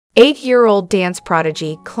8-year-old dance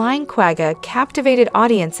prodigy Klein Kwagga captivated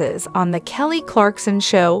audiences on The Kelly Clarkson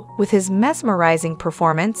Show with his mesmerizing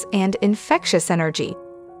performance and infectious energy.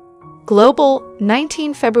 Global,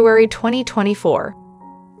 19 February 2024.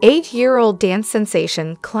 8-year-old dance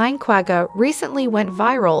sensation Klein Kwagga recently went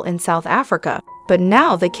viral in South Africa, but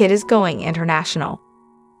now the kid is going international.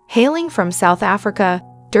 Hailing from South Africa,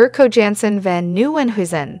 Jaxcey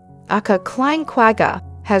N24, aka Klein Kwagga,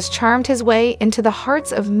 has charmed his way into the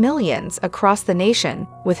hearts of millions across the nation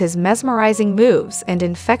with his mesmerizing moves and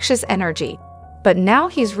infectious energy. But now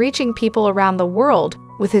he's reaching people around the world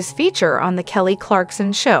with his feature on The Kelly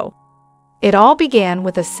Clarkson Show. It all began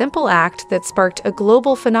with a simple act that sparked a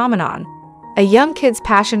global phenomenon: a young kid's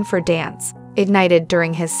passion for dance, ignited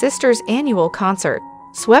during his sister's annual concert,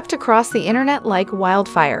 swept across the internet like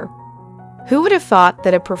wildfire. Who would have thought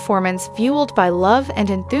that a performance fueled by love and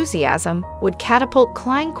enthusiasm would catapult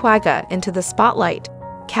Klein Kwagga into the spotlight,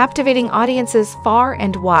 captivating audiences far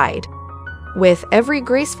and wide? With every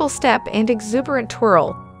graceful step and exuberant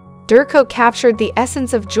twirl, Jaxcey captured the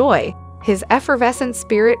essence of joy, his effervescent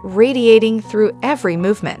spirit radiating through every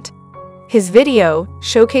movement. His video,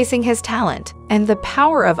 showcasing his talent and the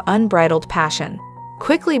power of unbridled passion,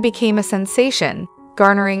 quickly became a sensation,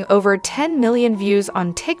 garnering over 10 million views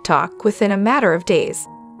on TikTok within a matter of days.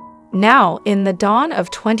 Now, in the dawn of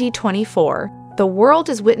 2024, the world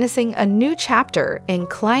is witnessing a new chapter in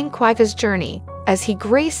Klein Kwagga's journey as he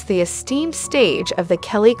graced the esteemed stage of The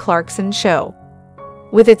Kelly Clarkson Show.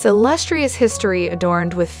 With its illustrious history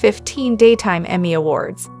adorned with 15 Daytime Emmy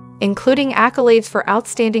Awards, including accolades for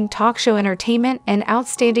Outstanding Talk Show Entertainment and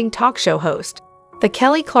Outstanding Talk Show Host, The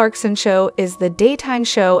Kelly Clarkson Show is the daytime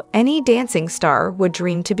show any dancing star would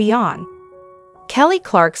dream to be on. Kelly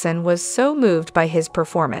Clarkson was so moved by his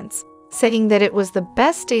performance, saying that it was the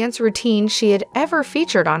best dance routine she had ever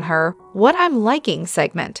featured on her What I'm Liking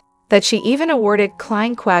segment, that she even awarded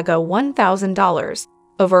Klein Kwagga $1,000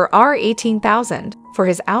 over $18,000 for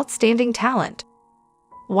his outstanding talent.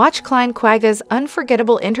 Watch Klein Kwagga's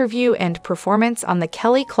unforgettable interview and performance on The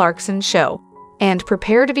Kelly Clarkson Show, and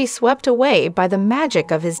prepare to be swept away by the magic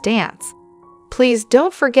of his dance. Please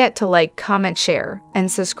don't forget to like, comment, share,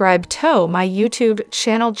 and subscribe to my YouTube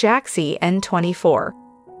channel Jaxcey N24.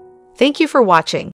 Thank you for watching.